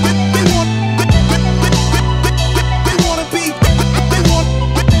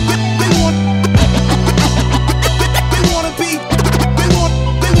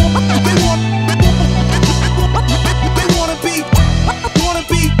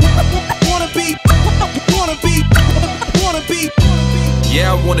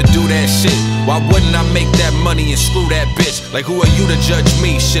 money and screw that bitch. Like who are you to judge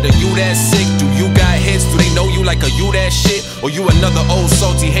me? Shit, are you that sick? Do you got hits? Do they know you like are you that shit? Or you another old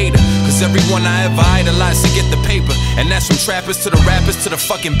salty hater? Cause everyone I ever idolized to get the paper. And that's from trappers to the rappers to the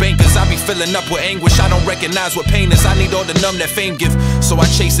fucking bankers. I be filling up with anguish, I don't recognize what pain is. I need all the numb that fame give, so I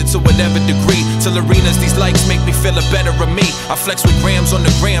chase it to whatever degree. Till arenas, these likes make me feel a better of me. I flex with grams on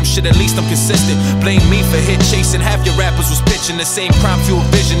the gram, shit at least I'm consistent. Blame me for hit chasing, half your rappers was pitching the same crime fuel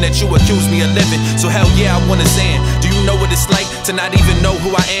vision that you accuse me of living. So hell yeah, I wanna Zan. Do you know what it's like to not even know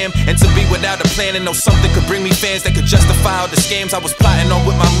who I am? And to be without a plan and know something could bring me fans that could justify all the scams I was plotting on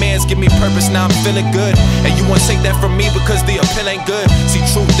with my mans. Give me purpose, now I'm feeling good. And you won't take that from me because the appeal ain't good. See,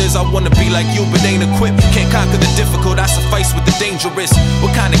 truth is I wanna be like you but ain't equipped. Can't conquer the difficult, I suffice with the dangerous.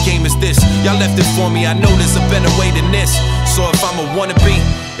 What kind of game is this? Y'all left it for me, I know there's a better way than this. So if I'm a wannabe,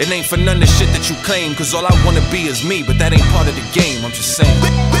 it ain't for none of the shit that you claim. Cause all I wanna be is me, but that ain't part of the game, I'm just saying.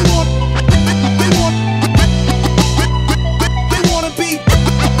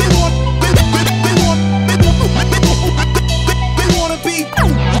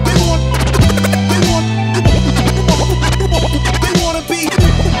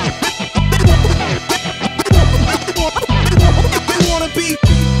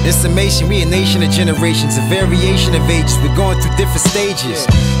 In summation, we a nation of generations, a variation of ages. We're going through different stages.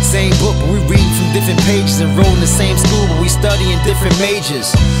 Same book, but we reading from different pages. Enrolled in the same school, but we studying different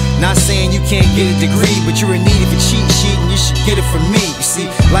majors. Not saying you can't get a degree, but you're in need of a cheat sheet and you should get it from me. You see,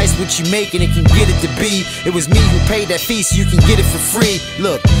 life's what you make and it can get it to be. It was me who paid that fee so you can get it for free.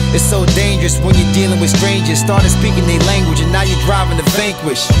 Look, it's so dangerous when you're dealing with strangers. Started speaking their language and now you're driving to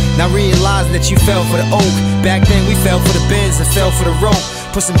vanquish. Now realizing that you fell for the oak. Back then we fell for the Benz and fell for the rope.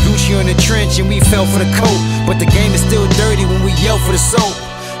 Put some Gucci on the trench and we fell for the coat. But the game is still dirty when we yell for the soap.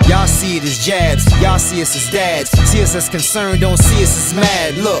 Y'all see it as jabs, y'all see us as dads. See us as concerned, don't see us as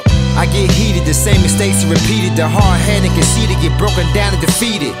mad. Look, I get heated, the same mistakes are repeated. The hard-headed and conceited get broken down and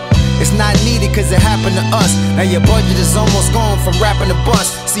defeated. It's not needed cause it happened to us. Now your budget is almost gone from rapping to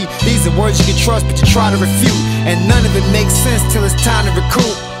bust. See, these are words you can trust but you try to refute. And none of it makes sense till it's time to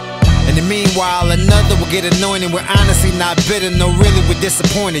recoup. In the meanwhile, another will get annoying and we're honestly not bitter, no really we're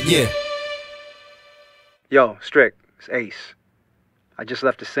disappointed, yeah. Yo, Strick, it's Ace. I just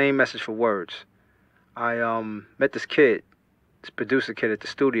left the same message for words. I met this kid, this producer kid at the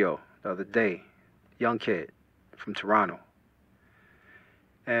studio the other day. Young kid from Toronto.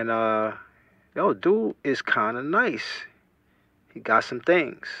 And yo, dude is kinda nice. He got some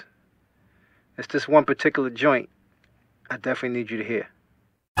things. It's this one particular joint I definitely need you to hear.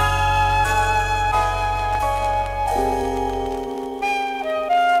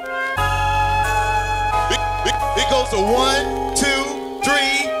 It goes to 1, 2, 3,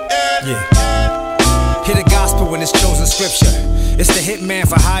 and yeah. Hear the gospel when it's chosen scripture. It's the hitman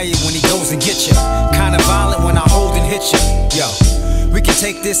for hire when he goes and get you. Kinda violent when I hold and hit you. Yo, we can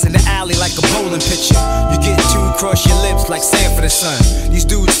take this in the alley like a bowling picture. You get two, cross your lips like sand for the sun. These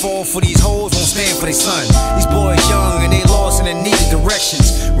dudes fall for these hoes, won't stand for their son. These boys young and they lost and they needed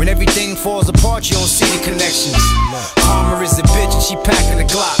directions. When everything falls apart, you don't see the connections. Karma is a bitch and she packing a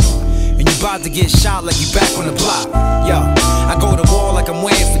Glock. And you about to get shot like you back on the block. Yo, I go to war like I'm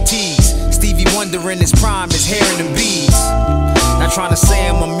wearing fatigues. Stevie Wonder in his prime, his hair in them beads. Not trying to say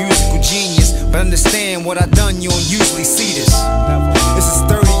I'm a musical genius, but understand what I done, you don't usually see this. This is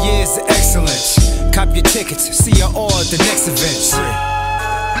 30 years of excellence. Cop your tickets, see you all at the next events.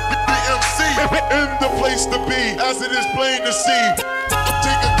 BMC in the place to be, as it is plain to see.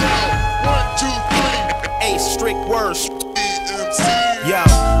 Take a count, 1, 2, 3. A strict words. Yo,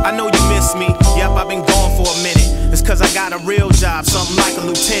 I know you miss me. Yep, I've been gone for a minute. It's cause I got a real job, something like a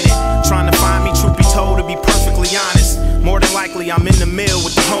lieutenant. Trying to find me, truth be told, to be perfectly honest. More than likely, I'm in the mill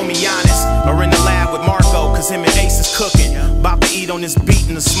with the homie Giannis. Or in the lab with Marco, cause him and Ace is cooking. About to eat on this beat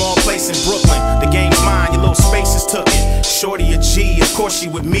in a small place in Brooklyn. The game's mine, your little space is tookin'. Shorty a G, of course she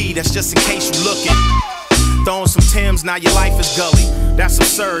with me, that's just in case you looking. Throwing some Timbs, now your life is gully. That's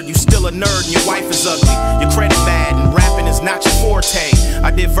absurd, you still a nerd and your wife is ugly. Your credit bad and rapping is not your forte.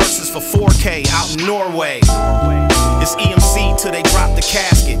 I did verses for 4K out in Norway. It's EMC till they drop the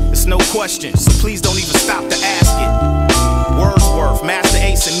casket. It's no question, so please don't even stop to ask it. Wordsworth, Master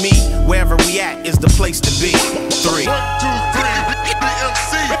Ace and me, wherever we at is the place to be. 3. 1, 2, 3.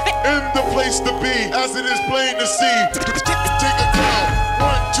 BMC in the place to be, as it is plain to see. Take a count,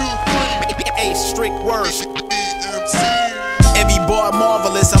 1, 2, 3. Ace, strict words. Every bar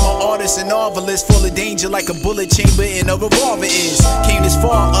marvelous, I'm an artist and novelist, full of danger like a bullet chamber in a revolver is. Came this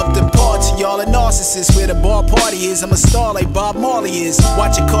far up the par to y'all and all narcissist. Where the bar party is, I'm a star like Bob Marley is.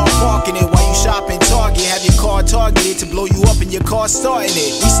 Watch your car parking it while you shopping Target. Have your car targeted to blow you up and your car starting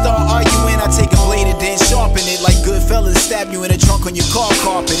it. We start arguing, I take a blade and then sharpen it. Like Goodfellas, stab you in the trunk on your car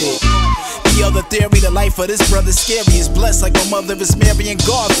carpeted. The other theory, the life of this brother scary is blessed like my mother is Mary and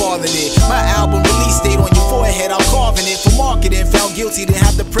Godfather did. My album release date on your forehead, I'm carving it for marketing. Found guilty, didn't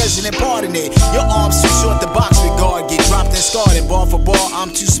have the president pardon it. Your arms too short to box with guard, get dropped and scarred. And bar for bar, I'm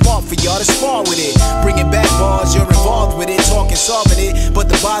too smart for y'all to spar with it. Bringing back bars, you're involved with it, talking, solving it.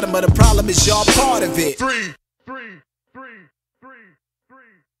 But the bottom of the problem is y'all part of it.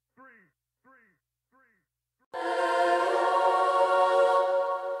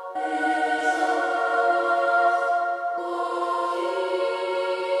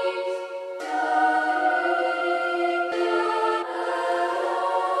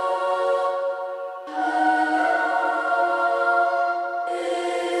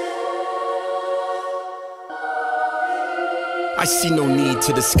 I see no need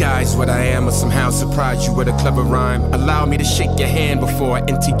to disguise what I am or somehow surprise you with a clever rhyme. Allow me to shake your hand before I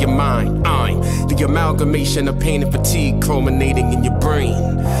enter your mind. I'm the amalgamation of pain and fatigue culminating in your brain.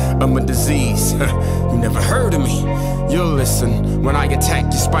 I'm a disease, you never heard of me. You'll listen when I attack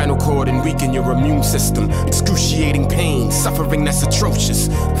your spinal cord and weaken your immune system. Excruciating pain, suffering that's atrocious.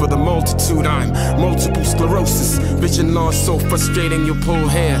 For the multitude, I'm multiple sclerosis. Vision loss so frustrating you'll pull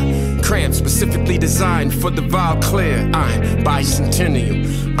hair. Cramps specifically designed for the vile clear. I'm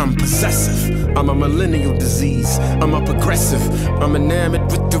bicentennial, I'm possessive. I'm a millennial disease, I'm a progressive. I'm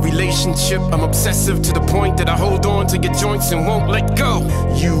enamored with the relationship. I'm obsessive to the point that I hold on to your joints and won't let go.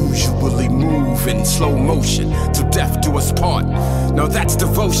 Usually move in slow motion till death do us part. Now that's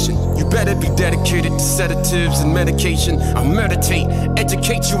devotion. You better be dedicated to sedatives and medication. I'll meditate,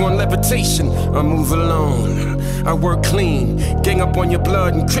 educate you on levitation. I move alone, I work clean. Gang up on your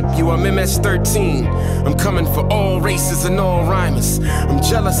blood and crip you, I'm MS-13. I'm coming for all races and all rhymers. I'm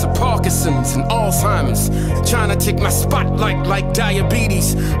jealous of Parkinson's and Alzheimer's. Trying to take my spotlight like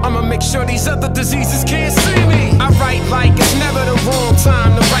diabetes. I'ma make sure these other diseases can't see me. I write like it's never the wrong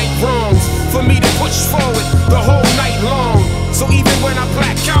time to right wrongs. For me to push forward the whole night long. So even when I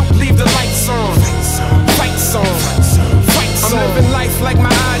black out, leave the lights on. Fight song, fight song. I'm living life like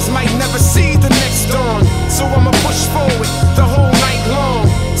my eyes might never see the next dawn. So I'ma push forward the whole night long.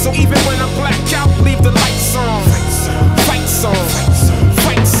 So even when I black out, leave the lights on. Fight song,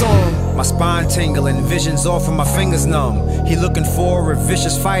 fight song. My spine tingling, vision's off and my fingers numb. He looking for a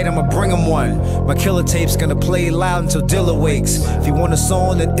vicious fight, I'ma bring him one. My killer tape's gonna play loud until Dilla wakes. If he want a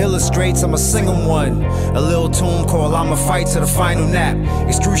song that illustrates, I'ma sing him one. A little tune called I'ma fight to the final nap.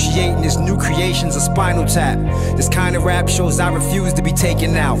 Excruciating this new creation's a spinal tap. This kind of rap shows I refuse to be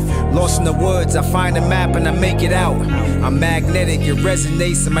taken out. Lost in the woods, I find a map and I make it out. I'm magnetic, it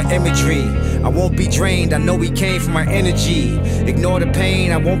resonates in my imagery. I won't be drained, I know he came from my energy. Ignore the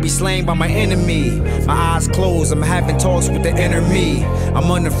pain, I won't be slain by my enemy. My eyes closed, I'm having talks with the inner me. I'm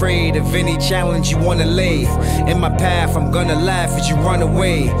unafraid of any challenge you wanna lay in my path. I'm gonna laugh as you run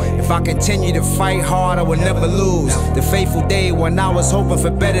away. If I continue to fight hard, I will never lose. The fateful day when I was hoping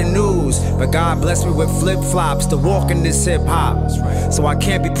for better news, but God blessed me with flip-flops to walk in this hip-hop. So I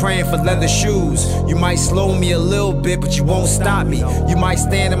can't be praying for leather shoes. You might slow me a little bit, but you won't stop me. You might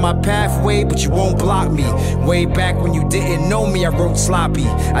stand in my pathway, but you won't block me. Way back when you didn't know me, I wrote sloppy.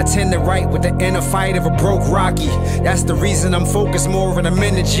 I tend to write with the inner fight of a broke Rocky. That's the reason I'm focused more when I'm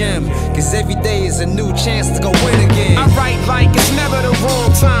in the gym, cause every day is a new chance to go win again. I write like it's never the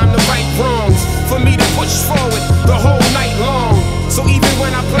wrong time to right wrongs. For me to push forward the whole night long. So even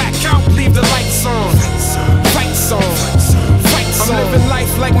when I black out, leave the lights on. Fight song, fight song. I'm living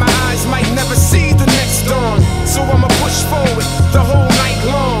life like my eyes might never see the next dawn. So I'ma push forward the whole night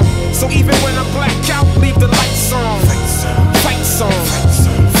long. So even when I black out, leave the lights on. Fight song,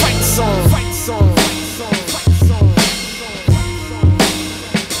 fight song, fight song.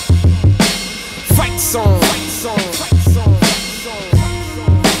 Fight song, fight song, fight song.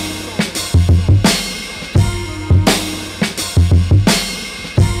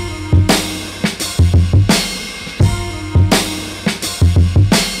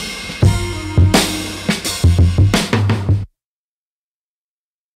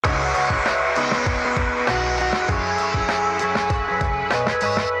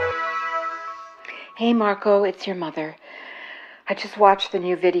 Hey Marco, it's your mother. I just watched the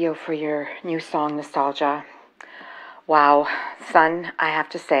new video for your new song, Nostalgia. Wow, son, I have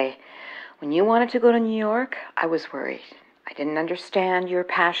to say, when you wanted to go to New York, I was worried. I didn't understand your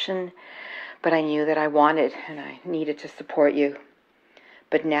passion, but I knew that I wanted and I needed to support you.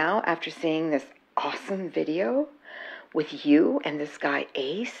 But now, after seeing this awesome video with you and this guy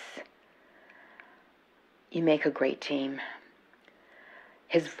Ace, You make a great team.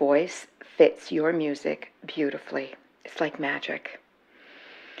 His voice fits your music beautifully. It's like magic.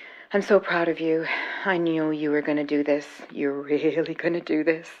 I'm so proud of you. I knew you were going to do this. You're really going to do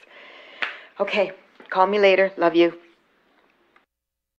this. Okay, call me later. Love you.